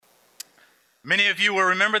Many of you will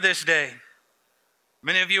remember this day.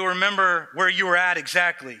 Many of you will remember where you were at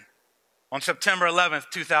exactly on September 11th,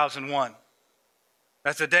 2001.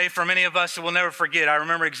 That's a day for many of us that we'll never forget. I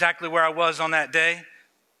remember exactly where I was on that day.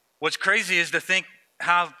 What's crazy is to think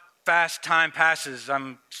how fast time passes.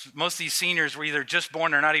 Most of these seniors were either just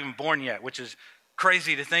born or not even born yet, which is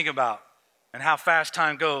crazy to think about, and how fast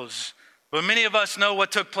time goes. But many of us know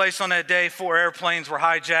what took place on that day. 4 airplanes were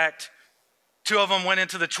hijacked. 2 of them went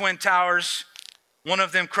into the Twin Towers. One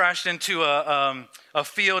of them crashed into a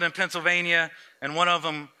field in Pennsylvania, and one of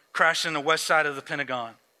them crashed in the west side of the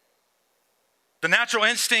Pentagon. The natural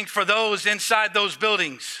instinct for those inside those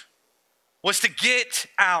buildings was to get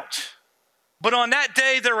out. But on that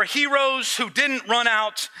day, there were heroes who didn't run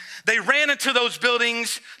out. They ran into those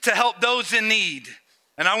buildings to help those in need.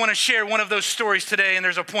 And I want to share one of those stories today, and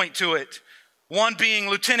there's a point to it. One being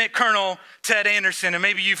Lieutenant Colonel Ted Anderson, and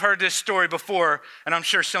maybe you've heard this story before, and I'm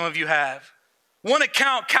sure some of you have. One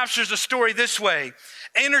account captures the story this way.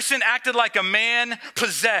 Anderson acted like a man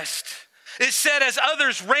possessed. It said as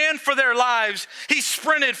others ran for their lives, he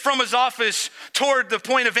sprinted from his office toward the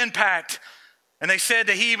point of impact. And they said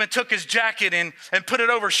that he even took his jacket and put it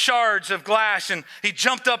over shards of glass, and he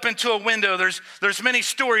jumped up into a window. There's many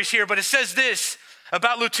stories here, but it says this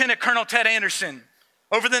about Lieutenant Colonel Ted Anderson.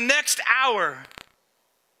 Over the next hour,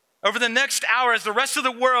 as the rest of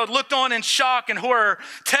the world looked on in shock and horror,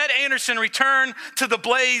 Ted Anderson returned to the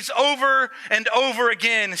blaze over and over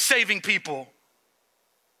again, saving people.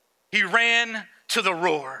 He ran to the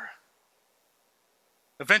roar.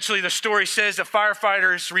 Eventually, the story says that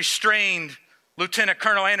firefighters restrained Lieutenant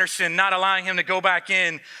Colonel Anderson, not allowing him to go back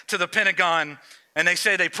in to the Pentagon. And they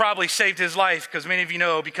say they probably saved his life, because many of you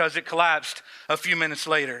know, because it collapsed a few minutes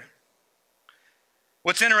later.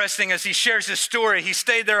 What's interesting is he shares his story. He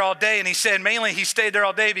stayed there all day, and he said mainly he stayed there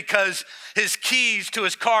all day because his keys to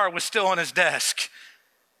his car was still on his desk.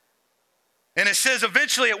 And it says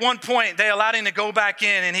eventually at one point they allowed him to go back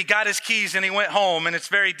in, and he got his keys and he went home. And it's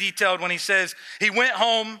very detailed when he says he went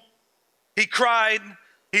home, he cried,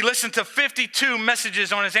 he listened to 52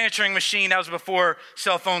 messages on his answering machine. That was before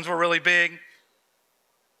cell phones were really big.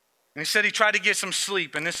 And he said he tried to get some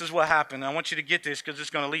sleep, and this is what happened. I want you to get this because it's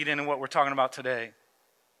going to lead into what we're talking about today.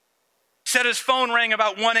 Said his phone rang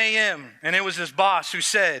about 1 a.m., and it was his boss who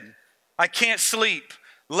said, "I can't sleep.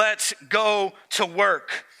 Let's go to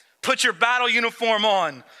work. Put your battle uniform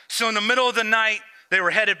on." So in the middle of the night, they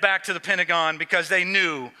were headed back to the Pentagon because they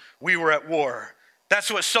knew we were at war.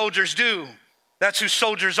 That's what soldiers do. That's who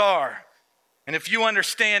soldiers are. And if you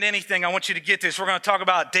understand anything, I want you to get this. We're going to talk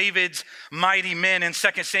about David's mighty men in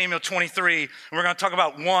 2 Samuel 23. And we're going to talk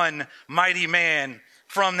about one mighty man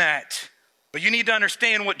from that. But you need to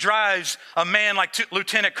understand what drives a man like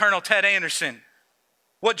Lieutenant Colonel Ted Anderson.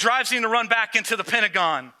 What drives him to run back into the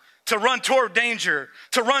Pentagon, to run toward danger,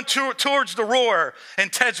 to run towards the roar. In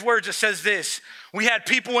Ted's words, it says this: we had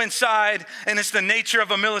people inside, and it's the nature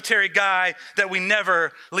of a military guy that we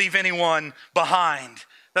never leave anyone behind.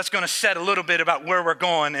 That's going to set a little bit about where we're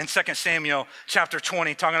going in 2 Samuel chapter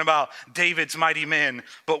 20, talking about David's mighty men,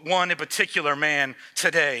 but one in particular man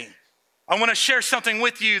today. I want to share something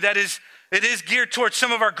with you that is geared towards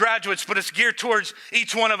some of our graduates, but it's geared towards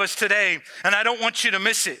each one of us today, and I don't want you to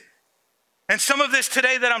miss it. And some of this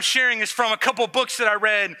today that I'm sharing is from a couple books that I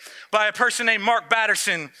read by a person named Mark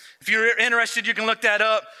Batterson. If you're interested, you can look that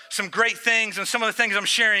up. Some great things, and some of the things I'm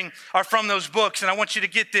sharing are from those books, and I want you to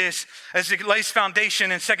get this as it lays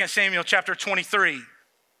foundation in 2 Samuel chapter 23.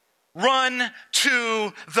 Run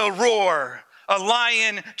to the roar, a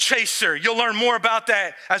lion chaser. You'll learn more about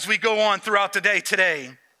that as we go on throughout the day today.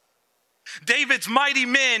 David's mighty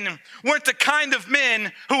men weren't the kind of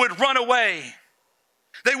men who would run away.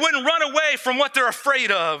 They wouldn't run away from what they're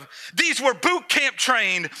afraid of. These were boot camp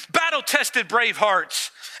trained, battle-tested brave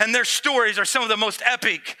hearts, and their stories are some of the most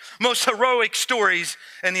epic, most heroic stories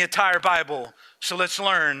in the entire Bible. So let's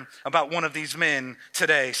learn about one of these men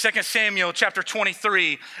today. 2 Samuel chapter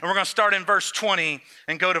 23, and we're going to start in verse 20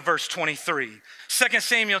 and go to verse 23. 2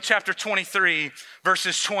 Samuel chapter 23,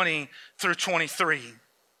 verses 20 through 23.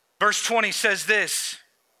 Verse 20 says this: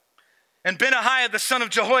 and Benaiah the son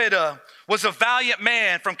of Jehoiada was a valiant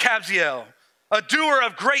man from Kabzeel, a doer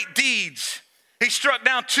of great deeds. He struck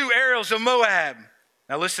down 2 arrows of Moab.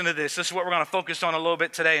 Now listen to this. This is what we're going to focus on a little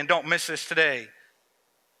bit today, and don't miss this today.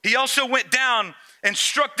 He also went down and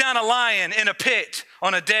struck down a lion in a pit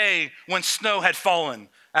on a day when snow had fallen.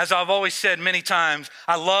 As I've always said many times,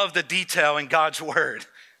 I love the detail in God's word.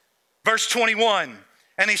 Verse 21.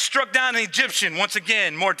 And he struck down an Egyptian, once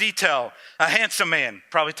again, more detail, a handsome man,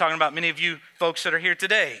 probably talking about many of you folks that are here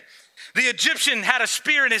today. The Egyptian had a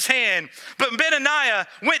spear in his hand, but Benaiah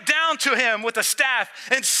went down to him with a staff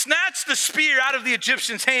and snatched the spear out of the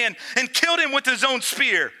Egyptian's hand and killed him with his own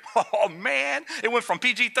spear. Oh man, it went from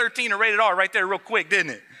PG-13 to rated R right there real quick,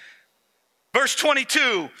 didn't it? Verse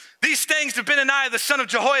 22, these things did Benaiah the son of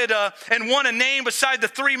Jehoiada, and won a name beside the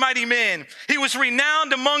 3 mighty men. He was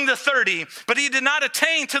renowned among the 30, but he did not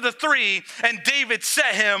attain to the 3, and David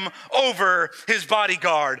set him over his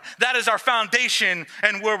bodyguard. That is our foundation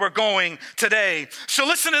and where we're going today. So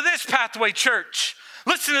listen to this, Pathway Church.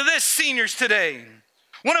 Listen to this, seniors today.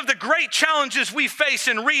 One of the great challenges we face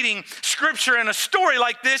in reading scripture in a story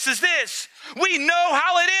like this is this. We know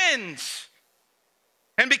how it ends.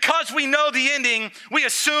 And because we know the ending, we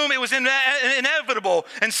assume it was inevitable.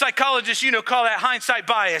 And psychologists, call that hindsight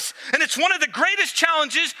bias. And it's one of the greatest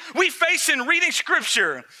challenges we face in reading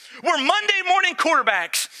scripture. We're Monday morning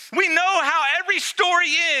quarterbacks. We know how every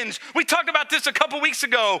story ends. We talked about this a couple weeks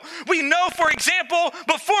ago. We know, for example,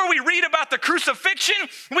 before we read about the crucifixion,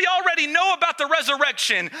 we already know about the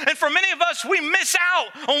resurrection. And for many of us, we miss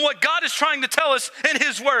out on what God is trying to tell us in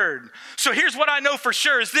his word. So here's what I know for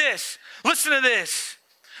sure is this. Listen to this.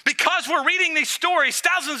 Because we're reading these stories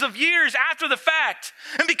thousands of years after the fact,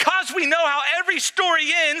 and because we know how every story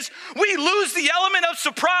ends, we lose the element of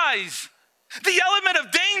surprise, the element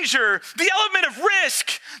of danger, the element of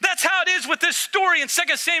risk. That's how it is with this story in 2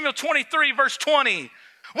 Samuel 23, verse 20.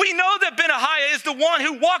 We know that Benaiah is the one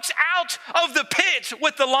who walks out of the pit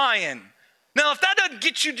with the lion. Now, if that doesn't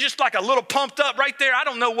get you just like a little pumped up right there, I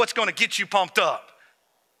don't know what's going to get you pumped up.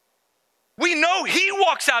 We know he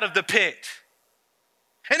walks out of the pit.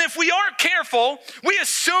 And if we aren't careful, we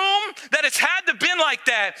assume that it's had to been like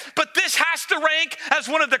that. But this has to rank as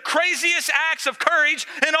one of the craziest acts of courage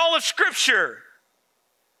in all of Scripture.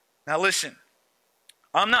 Now listen,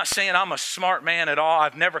 I'm not saying I'm a smart man at all.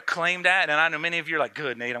 I've never claimed that. And I know many of you are like,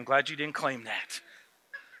 good, Nate, I'm glad you didn't claim that.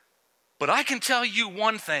 But I can tell you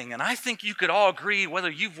one thing, and I think you could all agree,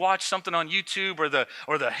 whether you've watched something on YouTube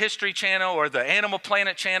or the History Channel or the Animal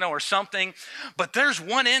Planet channel or something, but there's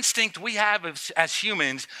one instinct we have as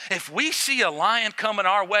humans. If we see a lion coming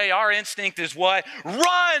our way, our instinct is what?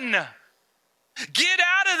 Run! Get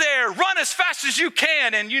out of there. Run as fast as you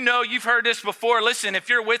can. And you've heard this before. Listen, if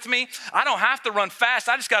you're with me, I don't have to run fast.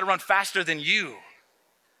 I just got to run faster than you.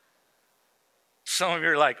 Some of you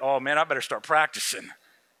are like, oh man, I better start practicing.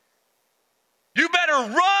 You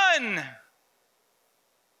better run.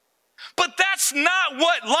 But that's not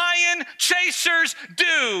what lion chasers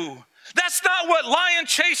do. That's not what lion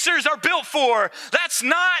chasers are built for. That's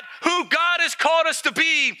not who God has called us to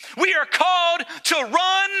be. We are called to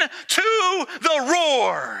run to the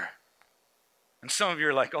roar. And some of you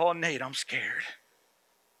are like, oh, Nate, I'm scared.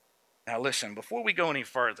 Now listen, before we go any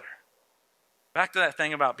further, back to that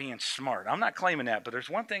thing about being smart. I'm not claiming that, but there's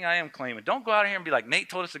one thing I am claiming. Don't go out here and be like, Nate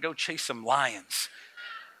told us to go chase some lions.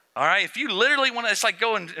 All right? If you literally want to, it's like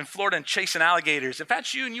going in Florida and chasing alligators. If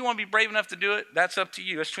that's you and you want to be brave enough to do it, that's up to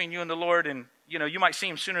you. That's between you and the Lord, and you might see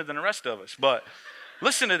him sooner than the rest of us. But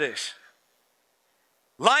listen to this.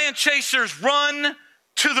 Lion chasers run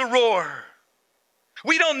to the roar.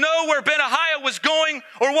 We don't know where Benaiah was going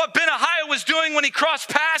or what Benaiah was doing when he crossed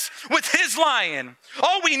paths with his lion.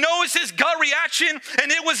 All we know is his gut reaction,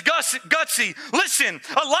 and it was gutsy. Listen,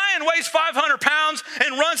 a lion weighs 500 pounds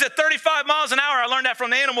and runs at 35 miles an hour. I learned that from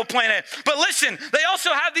the Animal Planet. But listen, they also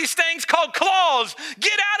have these things called claws.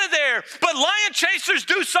 Get out of there. But lion chasers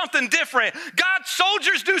do something different. God's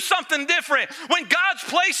soldiers do something different. When God's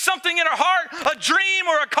placed something in our heart, a dream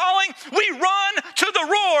or a calling, we run to the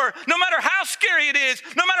roar, no matter how scary it is.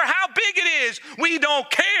 No matter how big it is, we don't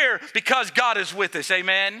care because God is with us.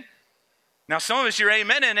 Amen. Now, some of us, you're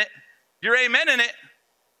amening it. You're amening it.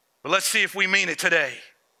 But let's see if we mean it today.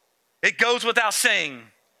 It goes without saying.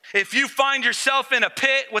 If you find yourself in a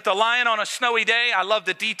pit with a lion on a snowy day, I love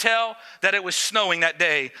the detail that it was snowing that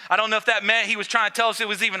day. I don't know if that meant he was trying to tell us it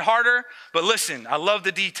was even harder, but listen, I love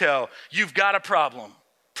the detail. You've got a problem.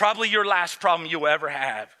 Probably your last problem you'll ever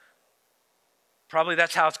have. Probably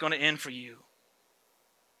that's how it's going to end for you.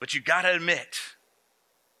 But you got to admit,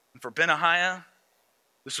 for Benaiah,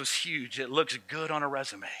 this was huge. It looks good on a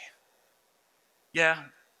resume. Yeah,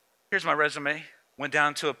 here's my resume. Went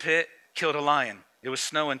down to a pit, killed a lion. It was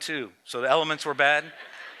snowing too, so the elements were bad.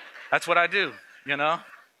 That's what I do,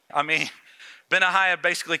 I mean, Benaiah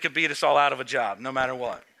basically could beat us all out of a job, no matter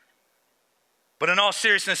what. But in all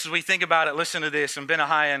seriousness, as we think about it, listen to this, and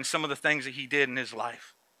Benaiah and some of the things that he did in his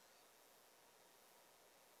life.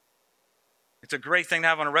 It's a great thing to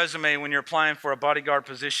have on a resume when you're applying for a bodyguard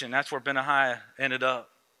position. That's where Benaiah ended up.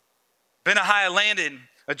 Benaiah landed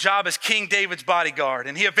a job as King David's bodyguard,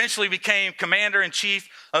 and he eventually became commander-in-chief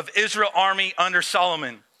of Israel's army under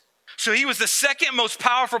Solomon. So he was the second most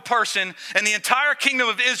powerful person in the entire kingdom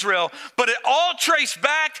of Israel, but it all traced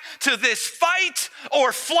back to this fight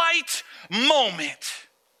or flight moment.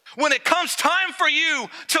 When it comes time for you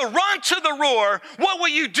to run to the roar, what will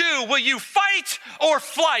you do? Will you fight or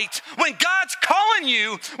flight? When God's calling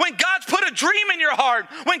you, when God's put a dream in your heart,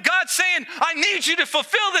 when God's saying, I need you to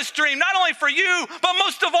fulfill this dream, not only for you, but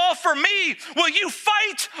most of all for me, will you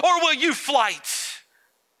fight or will you flight?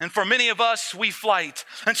 And for many of us, we flight.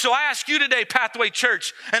 And so I ask you today, Pathway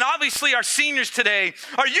Church, and obviously our seniors today,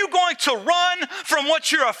 are you going to run from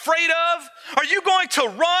what you're afraid of? Are you going to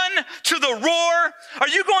run to the roar? Are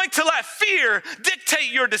you going to let fear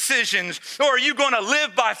dictate your decisions? Or are you going to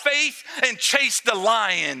live by faith and chase the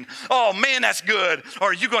lion? Oh man, that's good. Or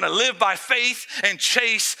are you going to live by faith and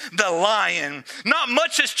chase the lion? Not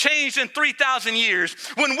much has changed in 3,000 years.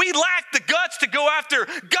 When we lack the guts to go after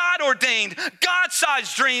God-ordained,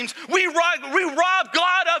 God-sized dreams, we rob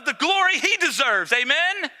God of the glory he deserves.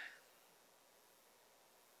 Amen?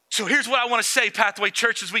 So here's what I want to say, Pathway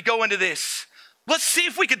Church, as we go into this. Let's see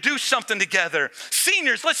if we can do something together.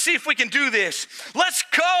 Seniors, let's see if we can do this. Let's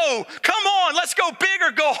go. Come on, let's go big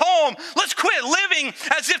or go home. Let's quit living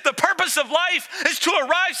as if the purpose of life is to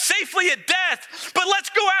arrive safely at death. But let's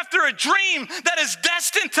go after a dream that is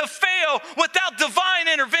destined to fail without divine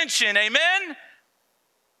intervention. Amen?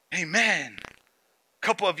 Amen. A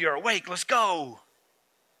couple of you are awake. Let's go.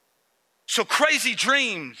 So crazy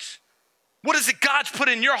dreams. What is it God's put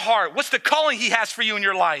in your heart? What's the calling he has for you in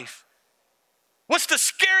your life? What's the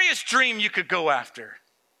scariest dream you could go after?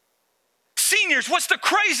 Seniors, what's the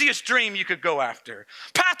craziest dream you could go after?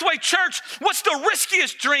 Pathway Church, what's the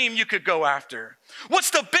riskiest dream you could go after? What's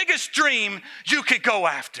the biggest dream you could go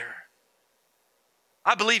after?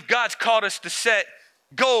 I believe God's called us to set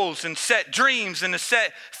goals and set dreams and to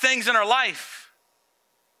set things in our life.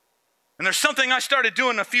 And there's something I started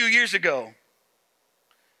doing a few years ago.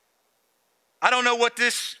 I don't know what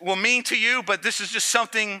this will mean to you, but this is just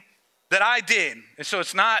something that I did. And so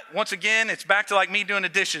it's not, once again, it's back to like me doing the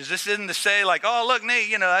dishes. This isn't to say like, oh, look,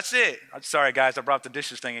 Nate, that's it. I'm sorry, guys, I brought the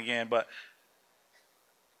dishes thing again. But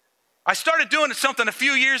I started doing something a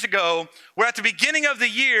few years ago where at the beginning of the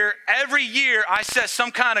year, every year I set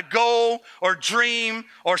some kind of goal or dream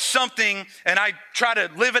or something, and I try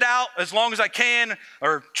to live it out as long as I can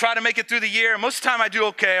or try to make it through the year. Most of the time I do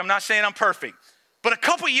okay. I'm not saying I'm perfect. But a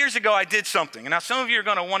couple years ago, I did something. And now some of you are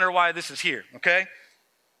going to wonder why this is here, okay?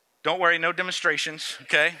 Don't worry, no demonstrations,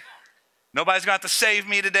 okay? Nobody's going to have to save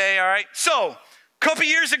me today, all right? So, a couple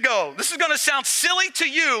years ago, this is going to sound silly to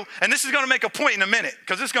you, and this is going to make a point in a minute,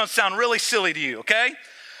 because this is going to sound really silly to you, okay?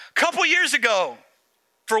 A couple years ago,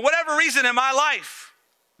 for whatever reason in my life,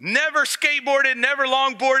 never skateboarded, never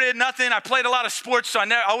longboarded, nothing. I played a lot of sports, so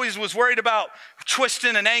I always was worried about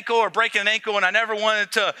twisting an ankle or breaking an ankle, and I never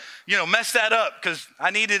wanted to, mess that up because I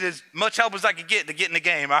needed as much help as I could get to get in the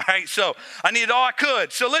game, all right? So I needed all I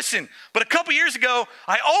could. So listen, but a couple years ago,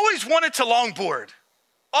 I always wanted to longboard.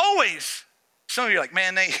 Always. Some of you are like,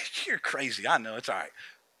 man, Nate, you're crazy. I know, it's all right.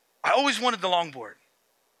 I always wanted to longboard.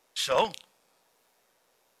 So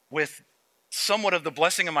with somewhat of the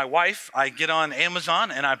blessing of my wife, I get on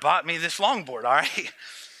Amazon and I bought me this longboard, all right?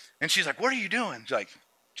 And she's like, what are you doing? She's like,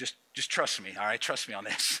 just trust me, all right? Trust me on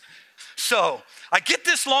this. So I get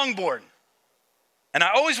this longboard and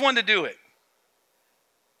I always wanted to do it.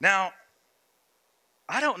 Now,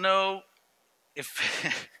 I don't know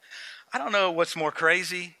what's more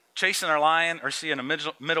crazy, chasing a lion or seeing a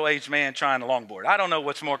middle-aged man trying to longboard. I don't know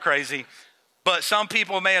what's more crazy. But some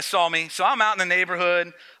people may have saw me. So I'm out in the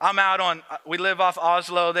neighborhood. We live off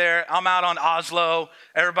Oslo there. I'm out on Oslo.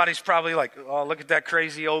 Everybody's probably like, oh, look at that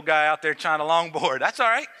crazy old guy out there trying to longboard. That's all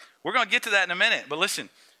right. We're going to get to that in a minute. But listen,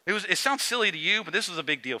 it sounds silly to you, but this was a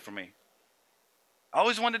big deal for me. I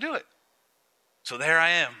always wanted to do it. So there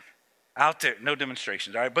I am out there. No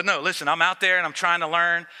demonstrations, all right? But no, listen, I'm out there and I'm trying to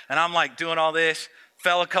learn. And I'm like doing all this.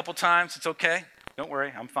 Fell a couple times. It's okay. Don't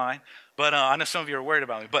worry. I'm fine. But I know some of you are worried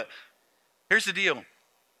about me. But here's the deal.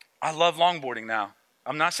 I love longboarding now.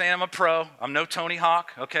 I'm not saying I'm a pro. I'm no Tony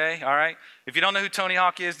Hawk, okay? All right? If you don't know who Tony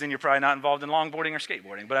Hawk is, then you're probably not involved in longboarding or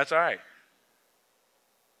skateboarding, but that's all right.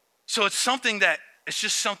 So it's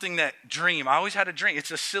just something that dream. I always had a dream. It's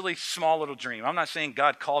a silly, small little dream. I'm not saying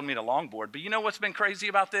God called me to longboard, but you know what's been crazy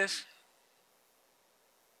about this?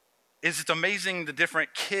 It's amazing the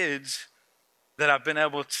different kids that I've been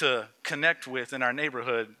able to connect with in our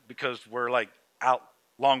neighborhood because we're like out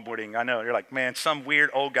longboarding. I know, you're like, man, some weird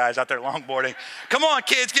old guy's out there longboarding. Come on,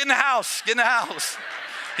 kids, get in the house.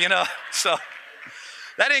 So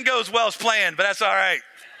that didn't go as well as planned, but that's all right.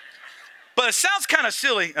 But it sounds kind of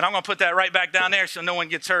silly, and I'm going to put that right back down there so no one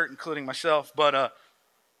gets hurt, including myself. But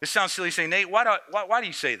it sounds silly saying, Nate, why do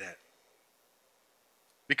you say that?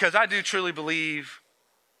 Because I do truly believe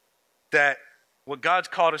that what God's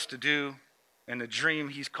called us to do and the dream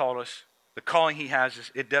he's called us, the calling he has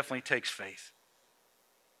us, it definitely takes faith.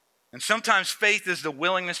 And sometimes faith is the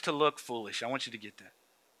willingness to look foolish. I want you to get that.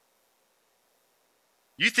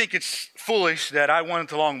 You think it's foolish that I wanted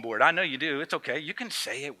to longboard. I know you do. It's okay. You can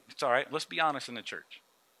say it. It's all right. Let's be honest in the church.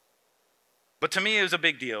 But to me, it was a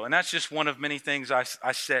big deal. And that's just one of many things I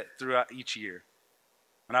set throughout each year.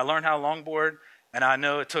 And I learned how to longboard, and I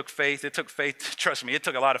know it took faith. It took faith. Trust me, it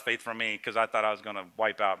took a lot of faith from me because I thought I was going to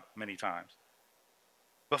wipe out many times.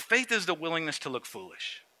 But faith is the willingness to look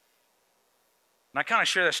foolish. And I kind of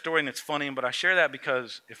share that story, and it's funny, but I share that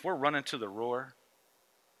because if we're running to the roar,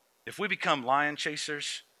 if we become lion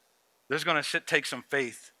chasers, there's going to take some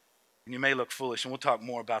faith, and you may look foolish, and we'll talk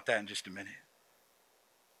more about that in just a minute.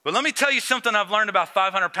 But let me tell you something I've learned about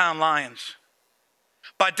 500-pound lions.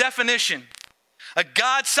 By definition, a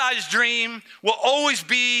God-sized dream will always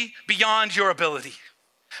be beyond your ability,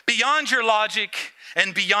 beyond your logic,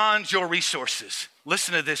 and beyond your resources.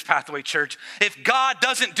 Listen to this, Pathway Church. If God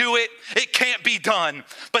doesn't do it, it can't be done.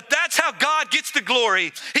 But that's how God gets the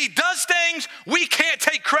glory. He does things we can't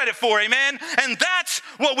take credit for, amen? And that's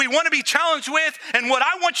what we want to be challenged with and what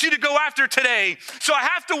I want you to go after today. So I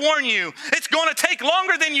have to warn you, it's going to take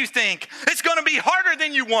longer than you think. It's going to be harder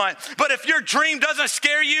than you want. But if your dream doesn't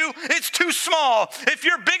scare you, it's too small. If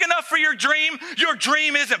you're big enough for your dream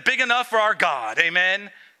isn't big enough for our God,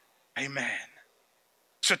 amen? Amen.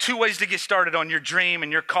 So 2 ways to get started on your dream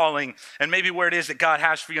and your calling and maybe where it is that God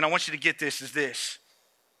has for you. And I want you to get this is this.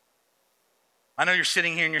 I know you're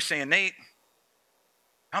sitting here and you're saying, Nate,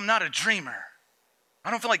 I'm not a dreamer.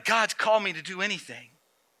 I don't feel like God's called me to do anything.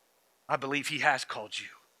 I believe he has called you.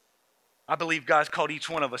 I believe God's called each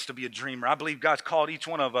one of us to be a dreamer. I believe God's called each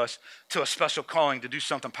one of us to a special calling to do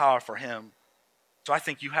something powerful for him. So I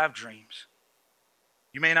think you have dreams.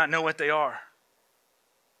 You may not know what they are.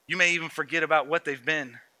 You may even forget about what they've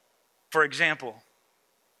been. For example,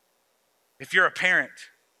 if you're a parent,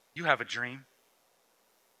 you have a dream.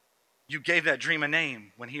 You gave that dream a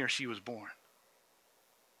name when he or she was born.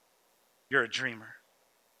 You're a dreamer.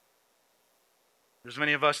 There's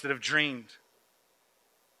many of us that have dreamed.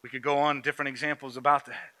 We could go on different examples about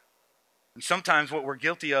that. And sometimes what we're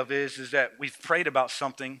guilty of is that we've prayed about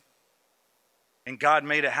something and God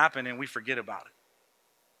made it happen and we forget about it.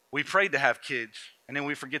 We prayed to have kids, and then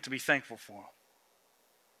we forget to be thankful for them.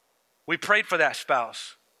 We prayed for that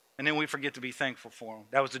spouse, and then we forget to be thankful for them.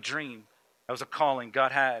 That was a dream. That was a calling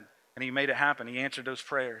God had, and he made it happen. He answered those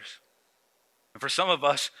prayers. And for some of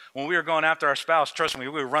us, when we were going after our spouse, trust me,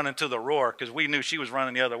 we were running to the roar because we knew she was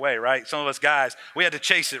running the other way, right? Some of us guys, we had to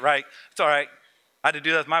chase it, right? It's all right. I had to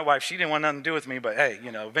do that with my wife. She didn't want nothing to do with me, but hey,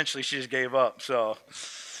 eventually she just gave up. So,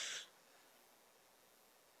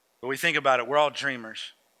 but we think about it, we're all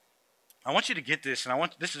dreamers. I want you to get this,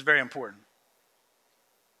 and this is very important.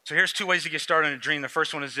 So here's 2 ways to get started in a dream. The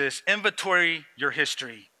first one is this: inventory your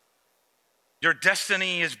history. Your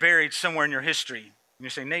destiny is buried somewhere in your history. And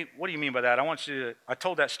you say, Nate, what do you mean by that? I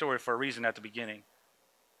told that story for a reason at the beginning.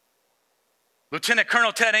 Lieutenant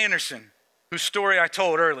Colonel Ted Anderson, whose story I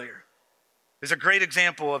told earlier, is a great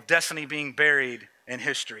example of destiny being buried in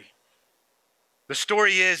history. The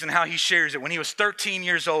story is, and how he shares it, when he was 13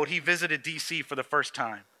 years old, he visited D.C. for the first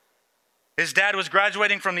time. His dad was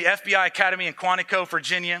graduating from the FBI Academy in Quantico,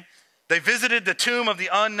 Virginia. They visited the Tomb of the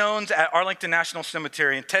Unknowns at Arlington National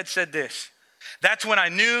Cemetery, and Ted said this: "That's when I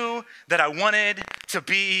knew that I wanted to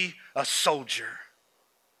be a soldier."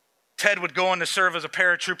 Ted would go on to serve as a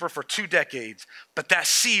paratrooper for 2 decades, but that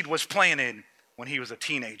seed was planted when he was a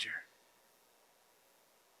teenager.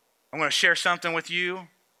 I'm going to share something with you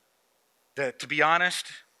that, to be honest,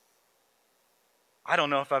 I don't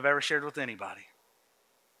know if I've ever shared with anybody.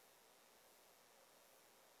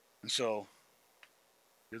 And so,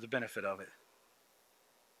 you're the benefit of it.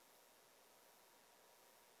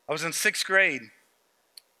 I was in 6th grade.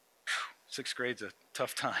 6th grade's a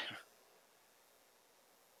tough time.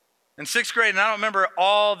 In 6th grade, and I don't remember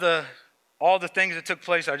all the things that took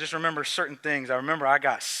place. I just remember certain things. I remember I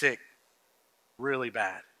got sick really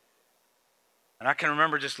bad. And I can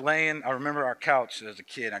remember I remember our couch as a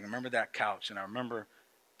kid. I can remember that couch, and I remember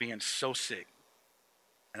being so sick.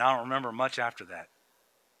 And I don't remember much after that.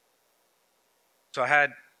 So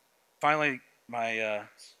finally, my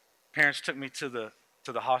parents took me to the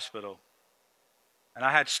hospital. And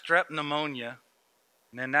I had strep pneumonia,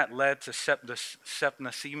 and then that led to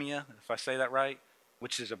septicemia, if I say that right,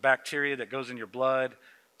 which is a bacteria that goes in your blood.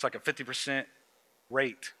 It's like a 50%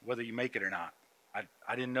 great whether you make it or not.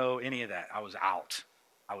 I didn't know any of that. I was out.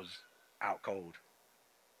 I was out cold.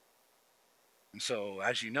 And so,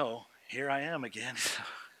 as you know, here I am again.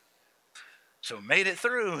 So made it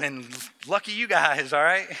through, and lucky you guys, all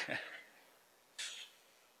right?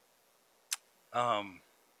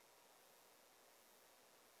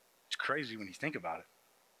 It's crazy when you think about it.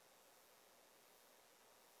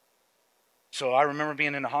 So I remember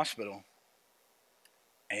being in the hospital,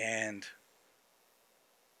 and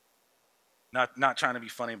not trying to be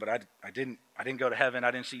funny, but I didn't go to heaven.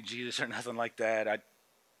 I didn't see Jesus or nothing like that.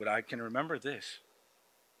 But I can remember this.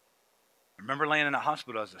 I remember laying in the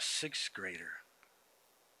hospital as a 6th grader.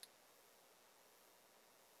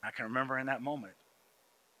 I can remember in that moment,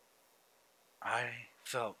 I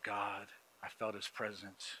felt God. I felt his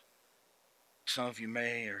presence. Some of you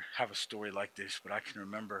may or have a story like this, but I can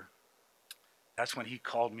remember that's when he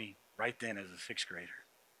called me right then as a 6th grader.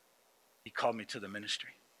 He called me to the ministry.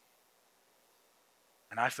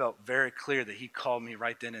 And I felt very clear that he called me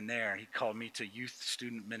right then and there. He called me to youth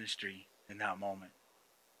student ministry in that moment.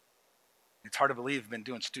 It's hard to believe I've been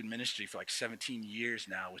doing student ministry for like 17 years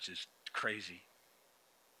now, which is crazy.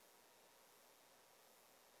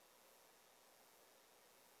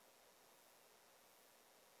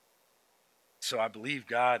 So I believe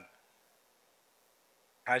God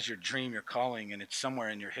has your dream, your calling, and it's somewhere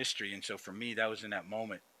in your history. And so for me, that was in that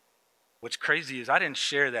moment. What's crazy is I didn't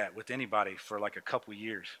share that with anybody for like a couple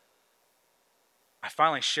years. I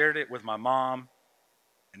finally shared it with my mom.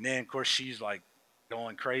 And then, of course, she's like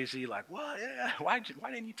going crazy, like, what? Yeah, why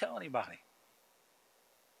didn't you tell anybody?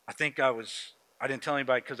 I think I didn't tell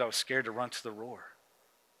anybody because I was scared to run to the roar.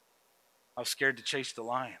 I was scared to chase the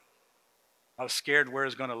lion. I was scared where it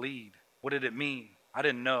was going to lead. What did it mean? I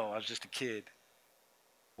didn't know. I was just a kid.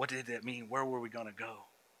 What did that mean? Where were we going to go?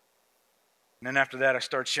 And then after that, I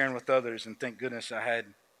started sharing with others, and thank goodness I had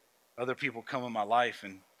other people come in my life.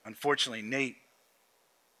 And unfortunately, Nate,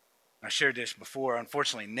 I shared this before,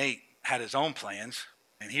 unfortunately, Nate had his own plans,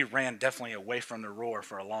 and he ran definitely away from the roar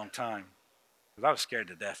for a long time because I was scared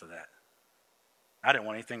to death of that. I didn't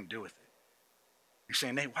want anything to do with it. You're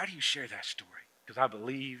saying, Nate, why do you share that story? Because I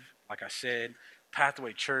believe, like I said,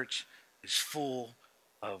 Pathway Church is full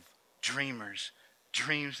of dreamers,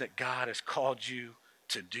 dreams that God has called you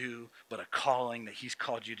to do, but a calling that he's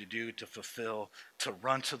called you to do, to fulfill, to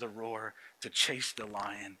run to the roar, to chase the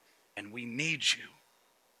lion. And we need you.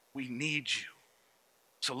 We need you.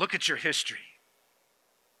 So look at your history.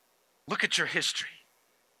 Look at your history.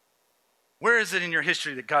 Where is it in your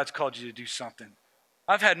history that God's called you to do something?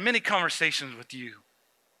 I've had many conversations with you,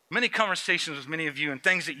 many conversations with many of you and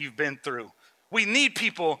things that you've been through. We need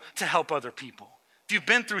people to help other people. If you've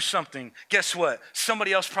been through something, guess what?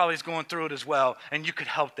 Somebody else probably is going through it as well, and you could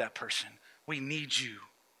help that person. We need you.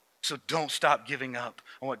 So don't stop giving up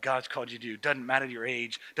on what God's called you to do. Doesn't matter your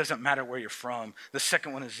age. Doesn't matter where you're from. The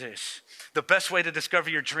second one is this. The best way to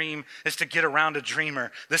discover your dream is to get around a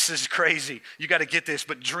dreamer. This is crazy. You got to get this,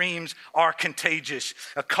 but dreams are contagious.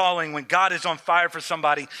 A calling, when God is on fire for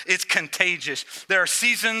somebody, it's contagious. There are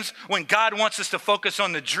seasons when God wants us to focus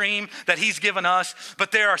on the dream that he's given us,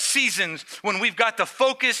 but there are seasons when we've got to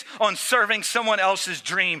focus on serving someone else's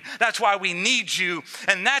dream. That's why we need you,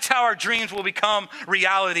 and that's how our dreams will become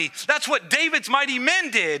reality. That's what David's mighty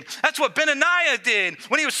men did. That's what Benaiah did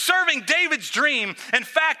when he was serving David's dream. In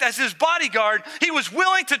fact, as his bodyguard, he was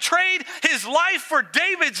willing to trade his life for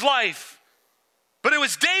David's life. But it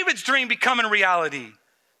was David's dream becoming reality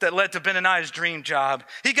that led to Benaiah's dream job.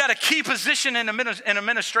 He got a key position in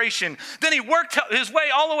administration. Then he worked his way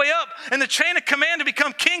all the way up in the chain of command to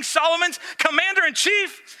become King Solomon's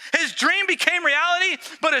commander-in-chief. His dream became reality,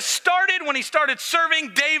 but it started when he started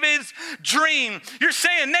serving David's dream. You're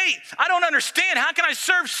saying, Nate, I don't understand. How can I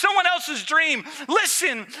serve someone else's dream?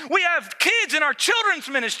 Listen, we have kids in our children's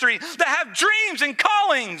ministry that have dreams and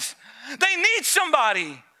callings. They need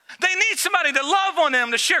somebody. They need somebody to love on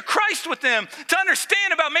them, to share Christ with them, to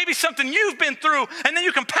understand about maybe something you've been through, and then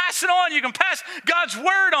you can pass it on. You can pass God's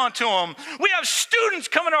word on to them. We have students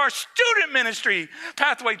coming to our student ministry,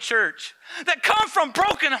 Pathway Church, that come from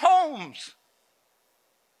broken homes.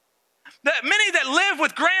 That many that live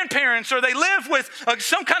with grandparents or they live with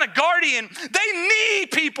some kind of guardian, they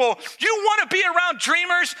need people. You want to be around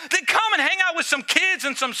dreamers? Then come and hang out with some kids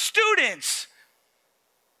and some students.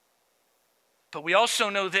 But we also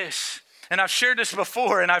know this, and I've shared this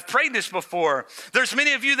before, and I've prayed this before. There's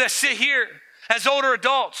many of you that sit here as older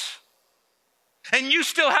adults, and you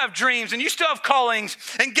still have dreams, and you still have callings,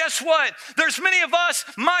 and guess what? There's many of us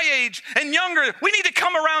my age and younger. We need to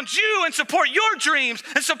come around you and support your dreams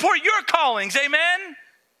and support your callings, amen?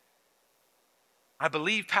 I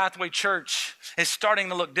believe Pathway Church is starting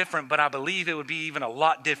to look different, but I believe it would be even a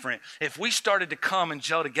lot different if we started to come and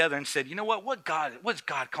gel together and said, you know what, what's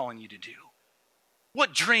God calling you to do?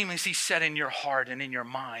 What dream has he set in your heart and in your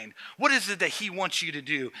mind? What is it that he wants you to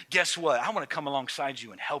do? Guess what? I want to come alongside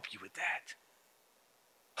you and help you with that.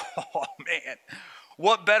 Oh, man.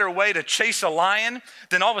 What better way to chase a lion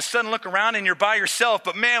than all of a sudden look around and you're by yourself?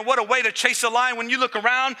 But man, what a way to chase a lion when you look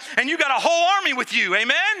around and you got a whole army with you.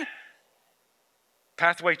 Amen?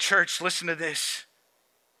 Pathway Church, listen to this.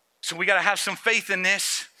 So we got to have some faith in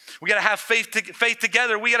this. We got to have faith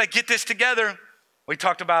together. We got to get this together. We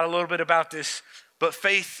talked about a little bit about this, but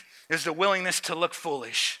faith is the willingness to look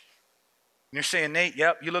foolish. And you're saying, Nate,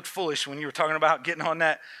 yep, you look foolish when you were talking about getting on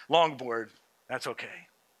that longboard. That's okay.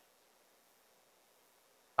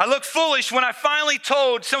 I looked foolish when I finally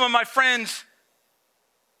told some of my friends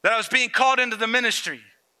that I was being called into the ministry.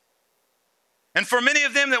 And for many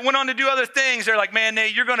of them that went on to do other things, they're like, man,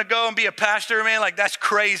 Nate, you're going to go and be a pastor, man? Like, that's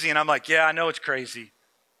crazy. And I'm like, yeah, I know it's crazy.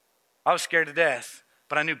 I was scared to death,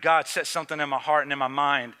 but I knew God set something in my heart and in my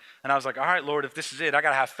mind. And I was like, all right, Lord, if this is it, I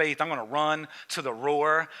got to have faith. I'm going to run to the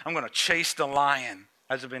roar. I'm going to chase the lion.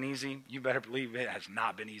 Has it been easy? You better believe it has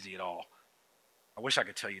not been easy at all. I wish I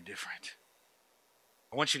could tell you different.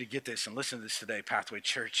 I want you to get this and listen to this today, Pathway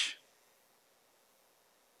Church.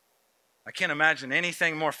 I can't imagine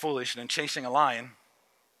anything more foolish than chasing a lion,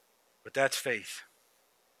 but that's faith.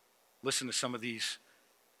 Listen to some of these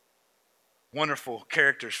wonderful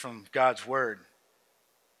characters from God's word.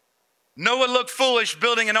 Noah looked foolish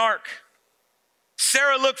building an ark.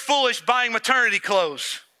 Sarah looked foolish buying maternity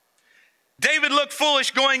clothes. David looked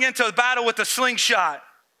foolish going into a battle with a slingshot.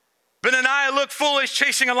 Benaniah looked foolish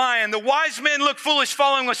chasing a lion. The wise men looked foolish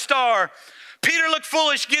following a star. Peter looked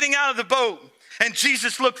foolish getting out of the boat. And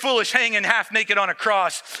Jesus looked foolish hanging half naked on a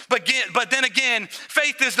cross. But then again,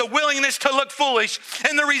 faith is the willingness to look foolish.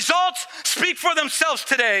 And the results speak for themselves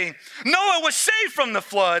today. Noah was saved from the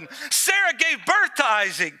flood. Sarah gave birth to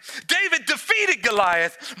Isaac. David defeated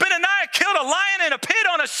Goliath. Benaniah killed a lion in a pit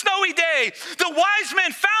on a snowy day. The wise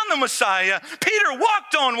men found the Messiah. Peter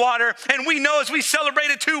walked on water. And we know, as we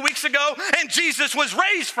celebrated 2 weeks ago, and Jesus was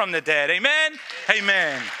raised from the dead. Amen?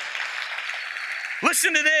 Amen.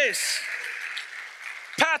 Listen to this.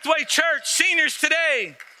 Pathway Church, seniors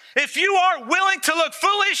today, if you aren't willing to look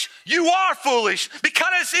foolish, you are foolish,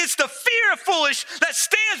 because it's the fear of foolish that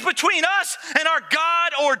stands between us and our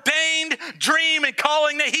God-ordained dream and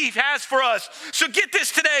calling that he has for us. So get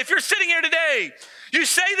this today. If you're sitting here today, you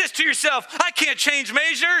say this to yourself, I can't change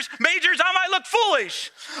majors, I might look foolish.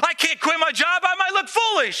 I can't quit my job, I might look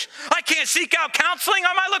foolish. I can't seek out counseling,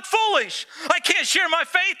 I might look foolish. I can't share my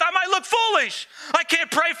faith, I might look foolish. I can't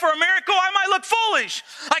pray for a miracle, I might look foolish.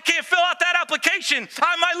 I can't fill out that application,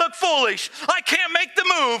 I might look foolish. I can't make the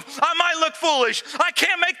move, I might look foolish. I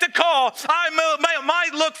can't make the call, I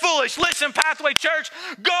might look foolish. Listen, Pathway Church,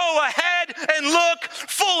 go ahead and look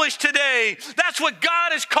foolish today. That's what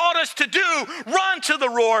God has called us to do. Run to the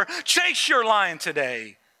roar. Chase your lion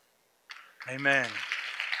today. Amen.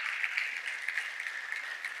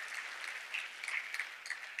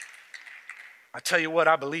 I tell you what,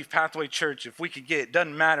 I believe Pathway Church, if we could get, it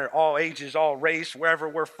doesn't matter, all ages, all race, wherever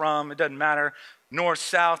we're from, it doesn't matter, north,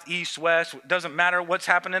 south, east, west, it doesn't matter what's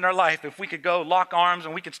happened in our life. If we could go lock arms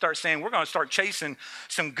and we could start saying, we're going to start chasing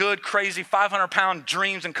some good, crazy 500-pound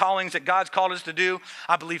dreams and callings that God's called us to do,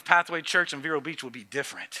 I believe Pathway Church in Vero Beach will be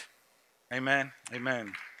different. Amen.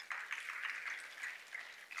 Amen.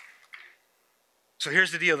 So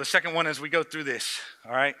here's the deal. The second one is we go through this,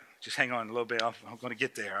 all right? Just hang on a little bit. I'm going to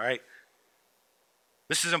get there, all right?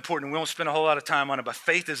 This is important. We won't spend a whole lot of time on it, but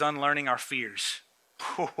faith is unlearning our fears.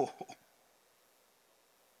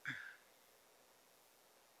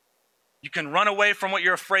 You can run away from what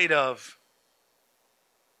you're afraid of,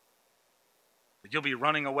 but you'll be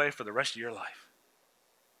running away for the rest of your life.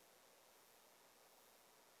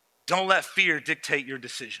 Don't let fear dictate your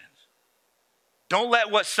decisions. Don't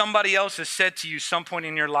let what somebody else has said to you some point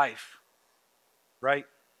in your life, right?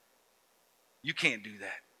 You can't do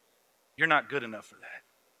that. You're not good enough for that.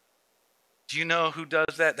 Do you know who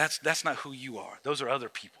does that? That's not who you are. Those are other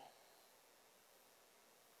people.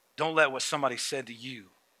 Don't let what somebody said to you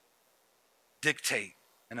dictate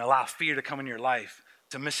and allow fear to come in your life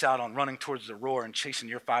to miss out on running towards the roar and chasing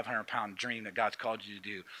your 500-pound dream that God's called you to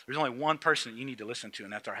do. There's only one person that you need to listen to,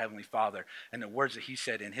 and that's our Heavenly Father, and the words that he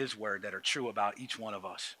said in his word that are true about each one of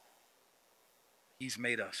us. He's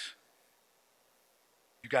made us.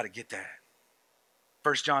 You got to get that.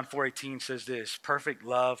 1 John 4:18 says this, perfect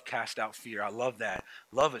love casts out fear. I love that.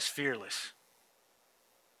 Love is fearless.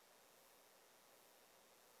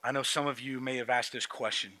 I know some of you may have asked this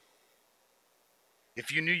question.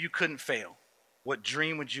 If you knew you couldn't fail, what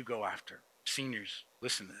dream would you go after? Seniors,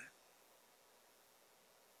 listen to that.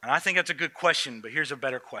 And I think that's a good question, but here's a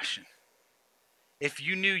better question. If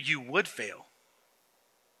you knew you would fail,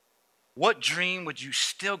 what dream would you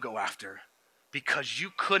still go after because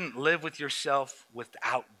you couldn't live with yourself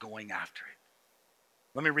without going after it?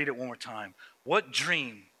 Let me read it one more time. What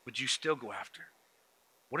dream would you still go after?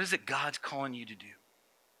 What is it God's calling you to do?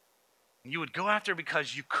 You would go after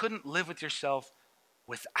because you couldn't live with yourself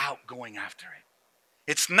without going after it.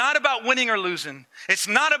 It's not about winning or losing. It's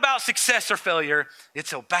not about success or failure.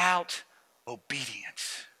 It's about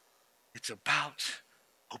obedience. It's about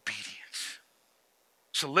obedience.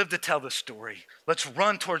 So live to tell the story. Let's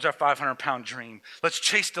run towards our 500-pound dream. Let's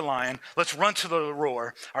chase the lion. Let's run to the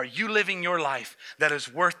roar. Are you living your life that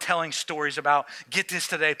is worth telling stories about? Get this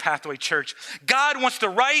today, Pathway Church. God wants to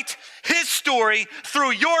write his story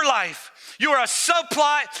through your life. You are a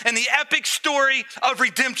subplot in the epic story of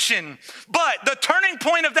redemption. But the turning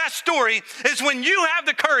point of that story is when you have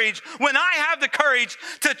the courage, when I have the courage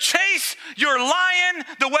to chase your lion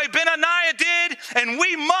the way Benaniah did, and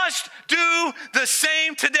we must do the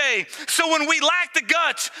same today. So when we lack the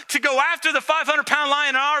guts to go after the 500-pound lion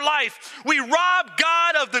in our life, we rob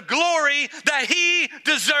God of the glory that he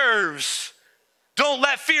deserves. Don't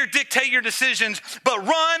let fear dictate your decisions, but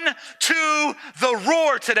run to the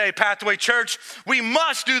roar today, Pathway Church. We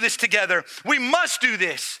must do this together. We must do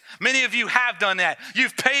this. Many of you have done that.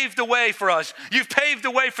 You've paved the way for us. You've paved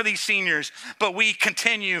the way for these seniors, but we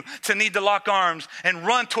continue to need to lock arms and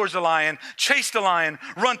run towards the lion, chase the lion,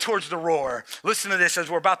 run towards the roar. Listen to this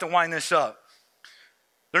as we're about to wind this up.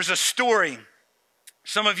 There's a story.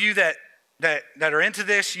 Some of you that are into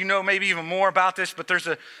this, you know maybe even more about this, but there's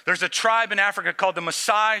a tribe in Africa called the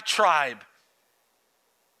Maasai tribe.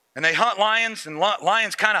 And they hunt lions, and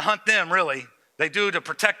lions kind of hunt them, really. They do to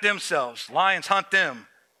protect themselves. Lions hunt them.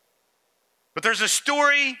 But there's a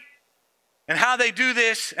story and how they do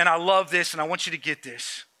this, and I love this, and I want you to get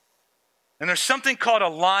this. And there's something called a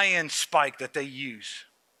lion spike that they use.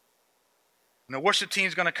 And the worship team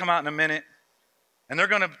is going to come out in a minute, and they're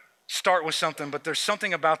going to start with something, but there's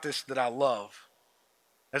something about this that I love.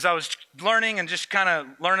 As I was learning and just kind of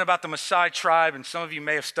learning about the Maasai tribe, and some of you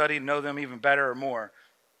may have studied and know them even better or more,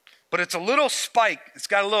 but it's a little spike. It's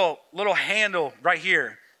got a little handle right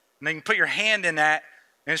here, and you can put your hand in that,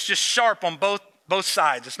 and it's just sharp on both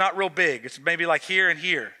sides. It's not real big. It's maybe like here and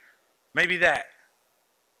here, maybe that.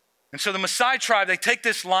 And so the Maasai tribe, they take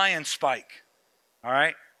this lion spike. All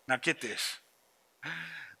right, now get this.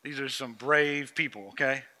 These are some brave people,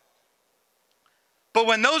 okay? But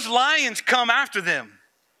when those lions come after them,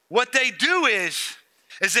 what they do is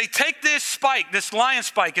they take this spike, this lion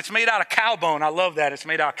spike. It's made out of cow bone. I love that. It's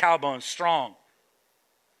made out of cow bone, strong.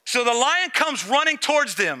 So the lion comes running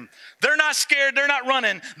towards them. They're not scared. They're not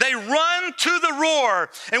running. They run to the roar.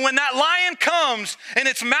 And when that lion comes and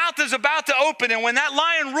its mouth is about to open, and when that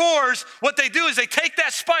lion roars, what they do is they take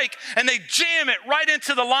that spike and they jam it right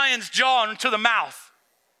into the lion's jaw and into the mouth.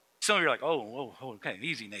 Some of you are like, oh, okay,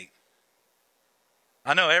 easy, Nate.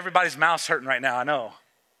 I know everybody's mouth's hurting right now, I know.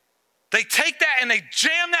 They take that and they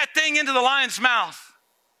jam that thing into the lion's mouth.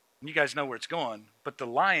 And you guys know where it's going, but the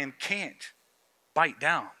lion can't bite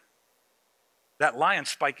down. That lion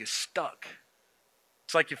spike is stuck.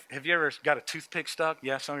 It's like, have you ever got a toothpick stuck?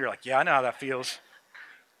 Yeah, some of you are like, yeah, I know how that feels.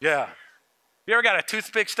 Yeah. You ever got a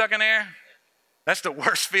toothpick stuck in there? That's the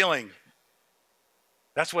worst feeling.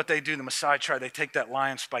 That's what they do. The Maasai tribe, they take that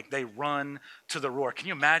lion spike, they run to the roar. Can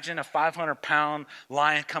you imagine a 500-pound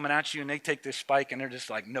lion coming at you and they take this spike and they're just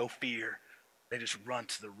like, no fear. They just run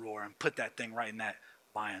to the roar and put that thing right in that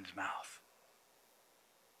lion's mouth.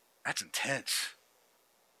 That's intense.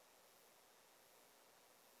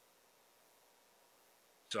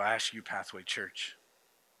 So I ask you, Pathway Church,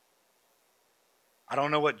 I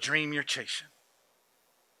don't know what dream you're chasing.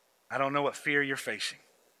 I don't know what fear you're facing.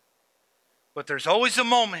 But there's always a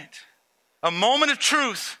moment of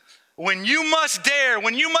truth when you must dare,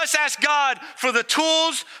 when you must ask God for the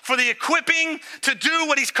tools, for the equipping to do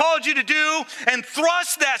what he's called you to do and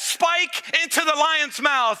thrust that spike into the lion's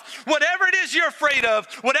mouth. Whatever it is you're afraid of,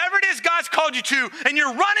 whatever it is God's called you to, and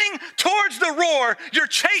you're running towards the roar, you're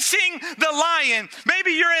chasing the lion.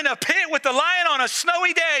 Maybe you're in a pit with the lion on a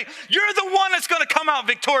snowy day. You're the one that's going to come out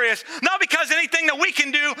victorious, not because anything that we can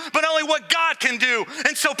do, but only what God can do.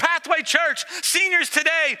 And so Pathway Church, seniors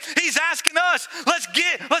today, he's asking us, let's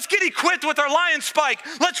get equipped with our lion spike.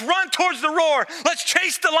 Let's run towards the roar. Let's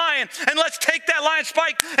chase the lion, and let's take that lion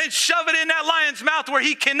spike and shove it in that lion's mouth where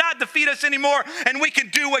he cannot defeat us anymore, and we can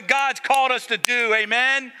do what God's called us to do.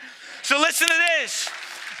 Amen. So listen to this.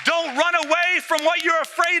 Don't run away from what you're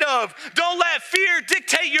afraid of. Don't let fear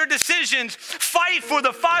dictate your decisions. Fight for the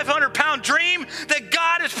 500-pound dream that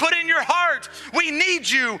God has put in your heart. We need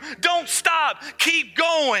you. Don't stop. Keep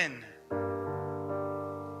going.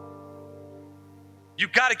 You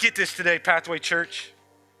got to get this today, Pathway Church.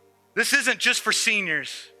 This isn't just for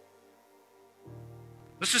seniors.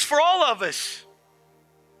 This is for all of us.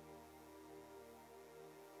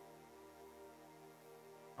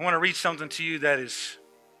 I want to read something to you that is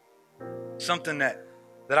something that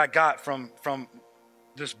I got from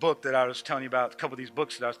this book that I was telling you about, a couple of these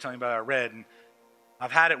books that I was telling you about I read. And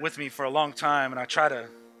I've had it with me for a long time, and I try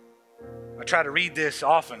to read this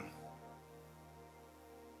often.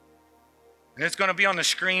 And it's going to be on the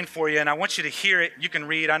screen for you, and I want you to hear it. You can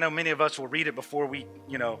read. I know many of us will read it before we,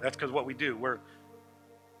 that's because what we do.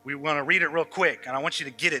 We want to read it real quick, and I want you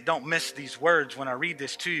to get it. Don't miss these words when I read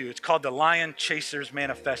this to you. It's called The Lion Chaser's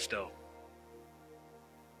Manifesto.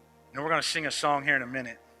 And we're going to sing a song here in a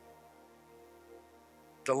minute.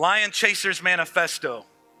 The Lion Chaser's Manifesto.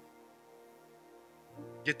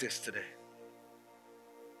 Get this today.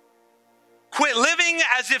 Quit living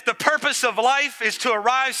as if the purpose of life is to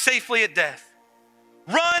arrive safely at death.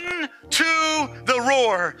 Run to the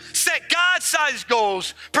roar. Set God-sized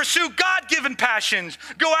goals. Pursue God-given passions.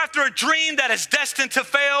 Go after a dream that is destined to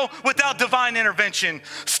fail without divine intervention.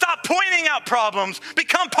 Stop pointing out problems.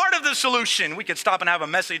 Become part of the solution. We could stop and have a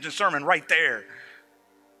message and sermon right there.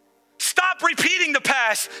 Stop repeating the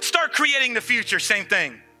past. Start creating the future. Same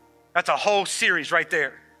thing. That's a whole series right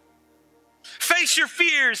there. Face your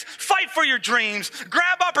fears, fight for your dreams,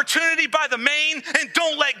 grab opportunity by the mane and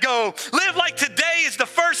don't let go. Live like today is the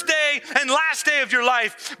first day and last day of your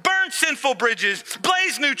life. Burn sinful bridges,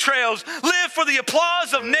 blaze new trails, live for the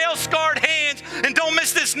applause of nail-scarred hands. And don't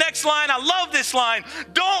miss this next line. I love this line.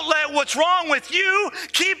 Don't let what's wrong with you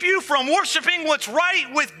keep you from worshiping what's right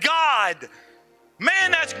with God. Man,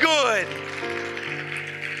 that's good.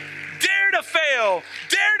 Dare to fail.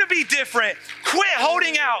 Dare to be different. Quit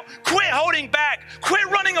holding out. Quit holding back. Quit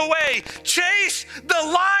running away. Chase the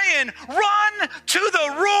lion. Run to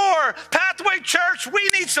the roar. Pathway Church, we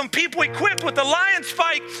need some people equipped with the lion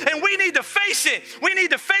spike, and we need to face it. We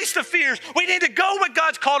need to face the fears. We need to go what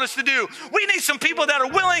God's called us to do. We need some people that are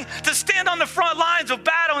willing to stand on the front lines of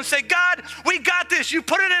battle and say, God, we got this. You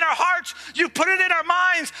put it in our hearts. You put it in our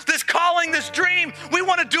minds. This calling, this dream. We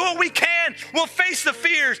want to do what we can. We'll face the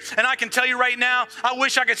fears. And I can tell you right now, I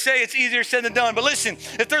wish I could say it's easier said than done. But listen,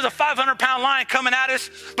 if there's a 500-pound lion coming at us,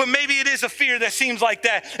 but maybe it is a fear that seems like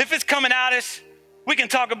that. If it's coming at us, we can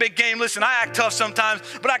talk a big game. Listen, I act tough sometimes,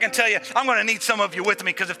 but I can tell you, I'm going to need some of you with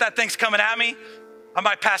me, because if that thing's coming at me, I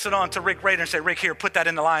might pass it on to Rick Rader and say, Rick, here, put that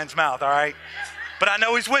in the lion's mouth, all right? But I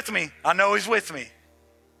know he's with me. I know he's with me.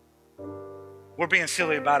 We're being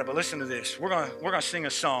silly about it, but listen to this. We're gonna sing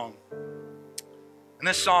a song. And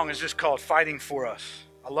this song is just called Fighting for Us.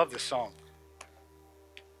 I love this song.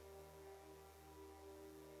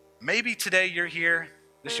 Maybe today you're here,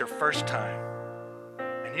 this is your first time,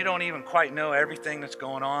 and you don't even quite know everything that's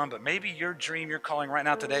going on, but maybe your dream you're calling right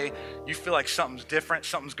now today, you feel like something's different,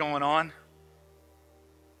 something's going on.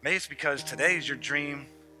 Maybe it's because today is your dream,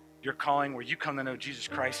 your calling, where you come to know Jesus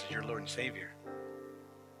Christ as your Lord and Savior.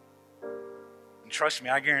 And trust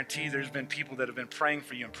me, I guarantee there's been people that have been praying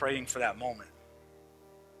for you and praying for that moment.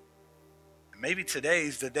 Maybe today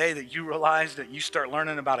is the day that you realize that you start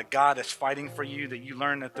learning about a God that's fighting for you, that you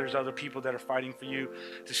learn that there's other people that are fighting for you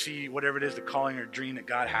to see whatever it is, the calling or dream that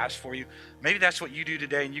God has for you. Maybe that's what you do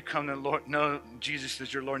today, and you come to know Jesus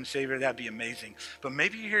as your Lord and Savior. That'd be amazing. But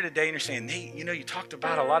maybe you're here today and you're saying, Nate, you talked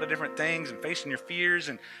about a lot of different things and facing your fears,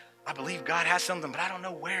 and I believe God has something, but I don't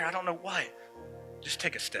know where, I don't know what. Just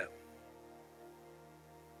take a step.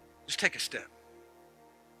 Just take a step.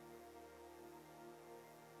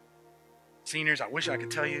 Seniors, I wish I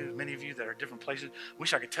could tell you, many of you that are different places,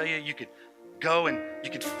 wish I could tell you, you could go and you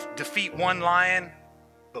could defeat one lion,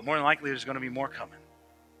 but more than likely there's going to be more coming.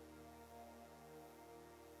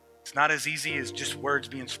 It's not as easy as just words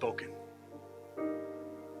being spoken.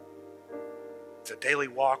 It's a daily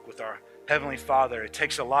walk with our Heavenly Father. It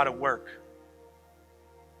takes a lot of work.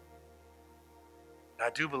 I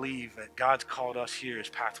do believe that God's called us here as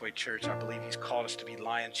Pathway Church. I believe He's called us to be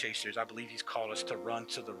lion chasers. I believe He's called us to run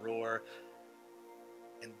to the roar.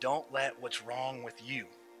 And don't let what's wrong with you,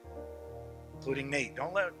 including Nate,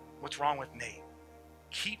 don't let what's wrong with Nate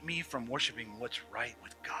keep me from worshiping what's right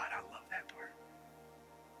with God. I love that part.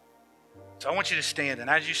 So I want you to stand, and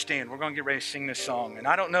as you stand, we're going to get ready to sing this song. And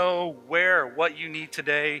I don't know where or what you need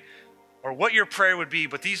today or what your prayer would be,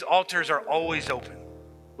 but these altars are always open.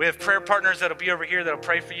 We have prayer partners that'll be over here that'll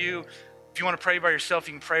pray for you. If you want to pray by yourself,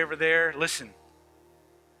 you can pray over there. Listen,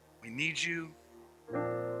 We need you.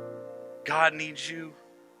 God needs you.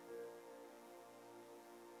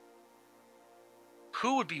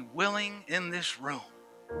 Who would be willing in this room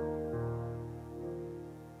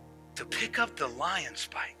to pick up the lion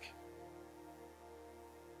spike,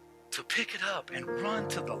 to pick it up and run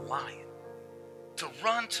to the lion, to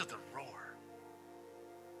run to the roar?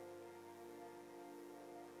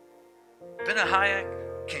 Benaiah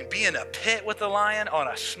can be in a pit with the lion on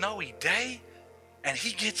a snowy day, and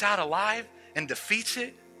he gets out alive and defeats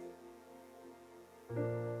it.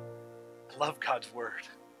 I love God's word.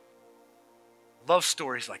 I love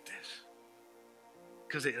stories like this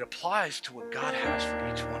because it applies to what God has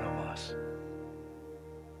for each one of us.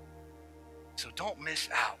 So don't miss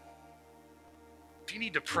out. If you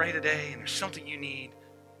need to pray today and there's something you need,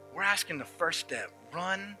 we're asking the first step.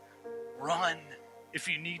 Run if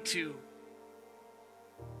you need to.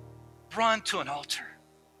 Run to an altar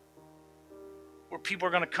where people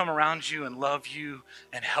are going to come around you and love you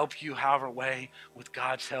and help you however way with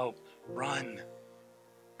God's help. Run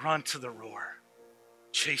to the roar.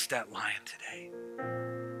 Chase that lion today.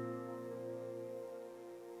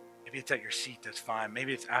 Maybe it's at your seat, that's fine.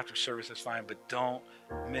 Maybe it's after service, that's fine. But don't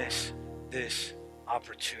miss this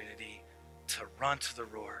opportunity to run to the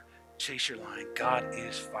roar. Chase your lion. God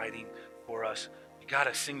is fighting for us. You got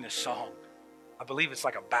to sing this song. I believe it's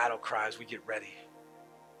like a battle cry as we get ready.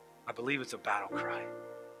 I believe it's a battle cry.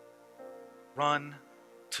 Run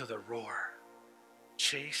to the roar.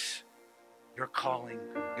 Chase your calling,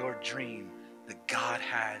 your dream that God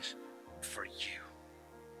has for you.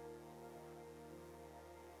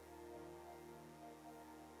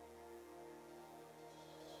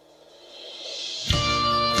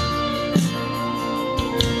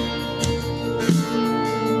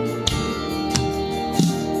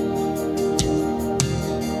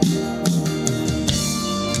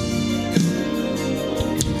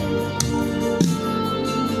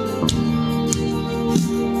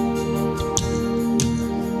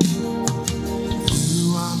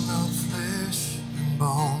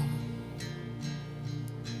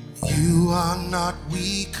 Not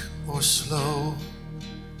weak or slow.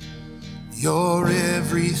 You're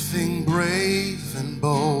everything brave and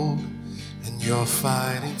bold, and you're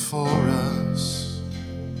fighting for us.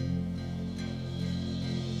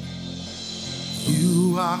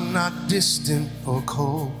 You are not distant or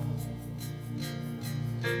cold.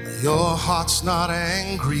 Your heart's not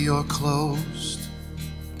angry or closed.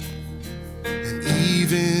 And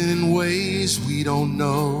even in ways we don't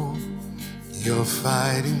know, you're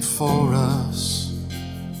fighting for us.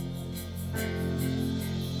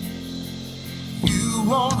 You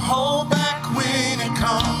won't hold back when it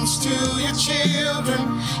comes to your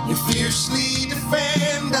children. You fiercely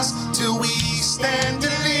defend us till we stand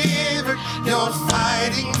delivered. You're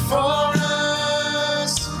fighting for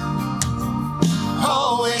us.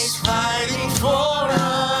 Always fighting for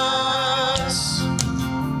us.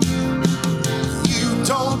 You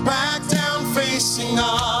don't back down facing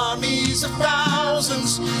armies of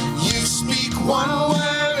thousands. You speak one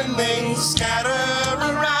word and they scatter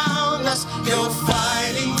around us. You're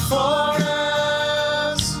fighting for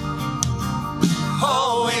us.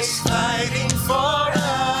 Always fighting for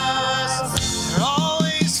us. You're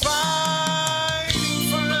always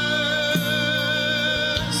fighting for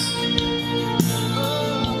us.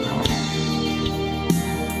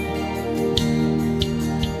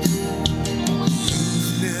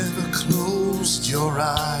 You've never closed your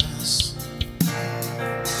eyes.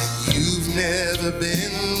 You've never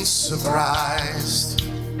been surprised.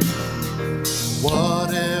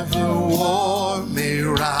 Whatever war may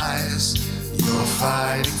rise, you're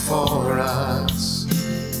fighting for us.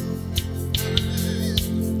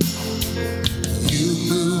 You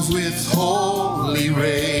move with holy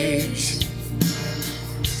rage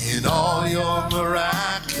in all your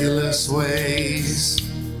miraculous ways.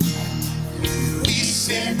 We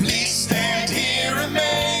simply stand here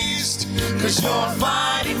amazed, 'cause you're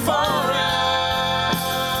fighting for us.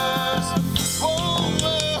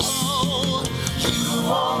 Oh, you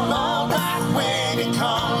won't hold back when it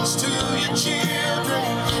comes to your children.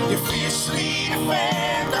 You fiercely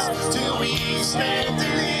defend us till we stand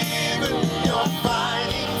delivered. You're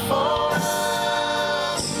fighting for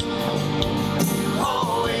us.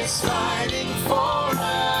 Always fighting for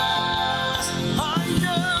us. I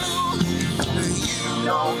know you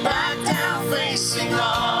don't back down facing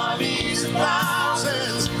armies of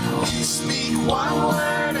thousands. You speak one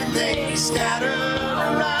word and they scatter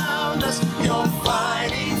around us. You're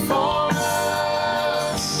fighting for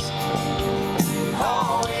us.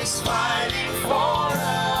 Always fighting for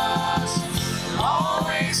us.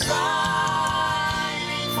 Always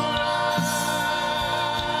fighting for us.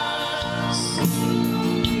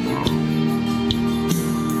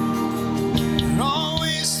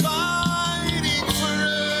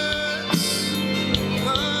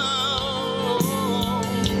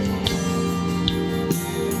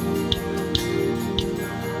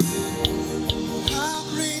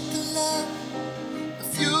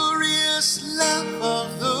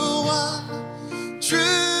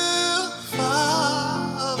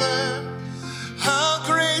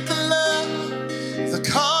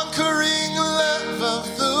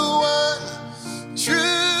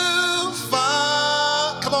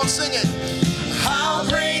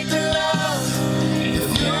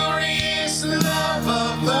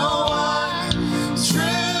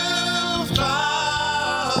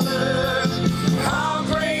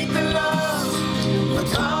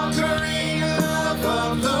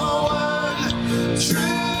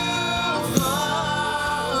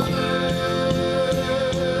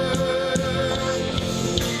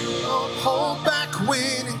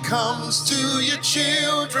 comes to your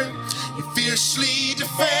children, you fiercely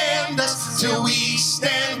defend us till we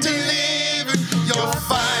stand delivered. You're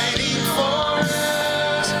fighting for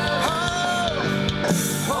us,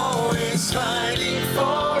 always fighting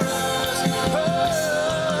for us.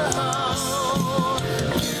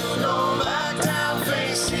 You don't back down,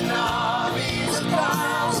 facing armies of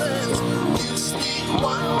thousands. You speak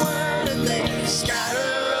one word and they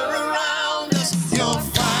scatter around us. You're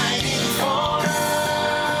fighting for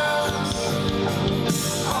us,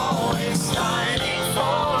 always fighting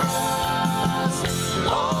for us,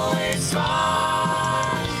 always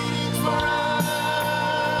fighting for us,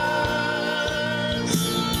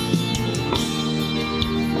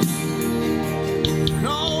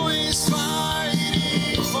 always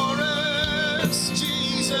fighting for us,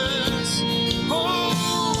 Jesus. Oh,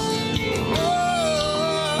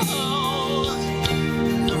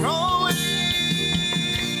 you're always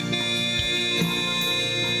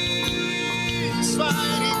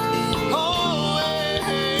fighting,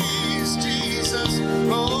 always, Jesus.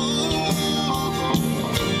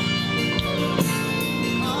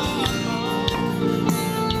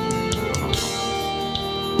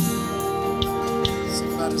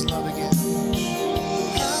 Sing about his love again.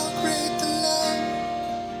 How great the love,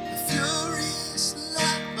 the furious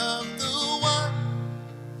love of the one.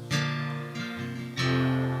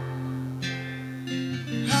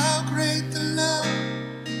 How great the love,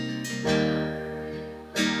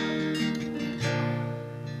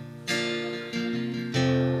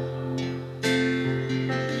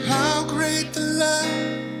 how great the love,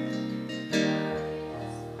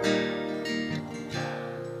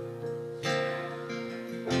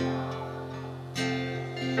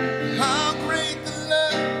 how great the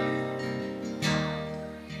love.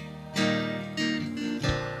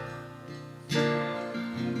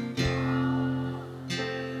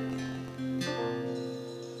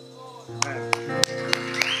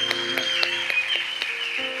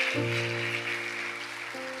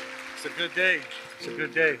 It's a good day. It's a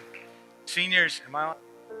good day. Seniors, am I on?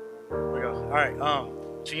 There we go. All right.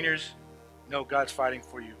 Seniors, know God's fighting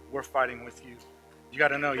for you. We're fighting with you. You got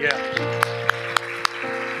to know, yeah.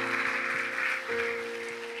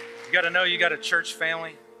 You got to know you got a church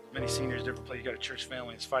family. Many seniors, different place. You got a church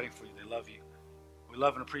family that's fighting for you. They love you. We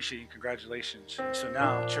love and appreciate you. Congratulations. And so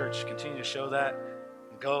now, church, continue to show that.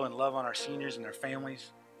 And go and love on our seniors and their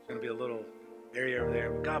families. There's going to be a little area over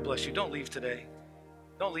there. But God bless you. Don't leave today.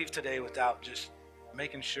 Don't leave today without just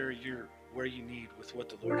making sure you're where you need with what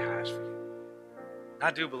the Lord has for you.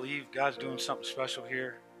 I do believe God's doing something special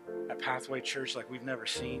here at Pathway Church like we've never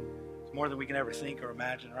seen. It's more than we can ever think or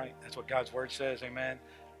imagine, right? That's what God's word says, amen.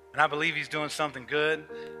 And I believe he's doing something good,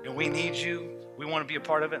 and we need you. We want to be a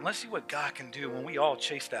part of it. And let's see what God can do when we all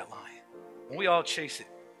chase that lion. When we all chase it.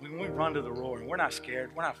 When we run to the roar, and we're not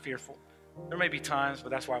scared. We're not fearful. There may be times,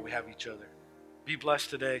 but that's why we have each other. Be blessed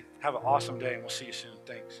today. Have an awesome day, and we'll see you soon.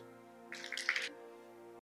 Thanks.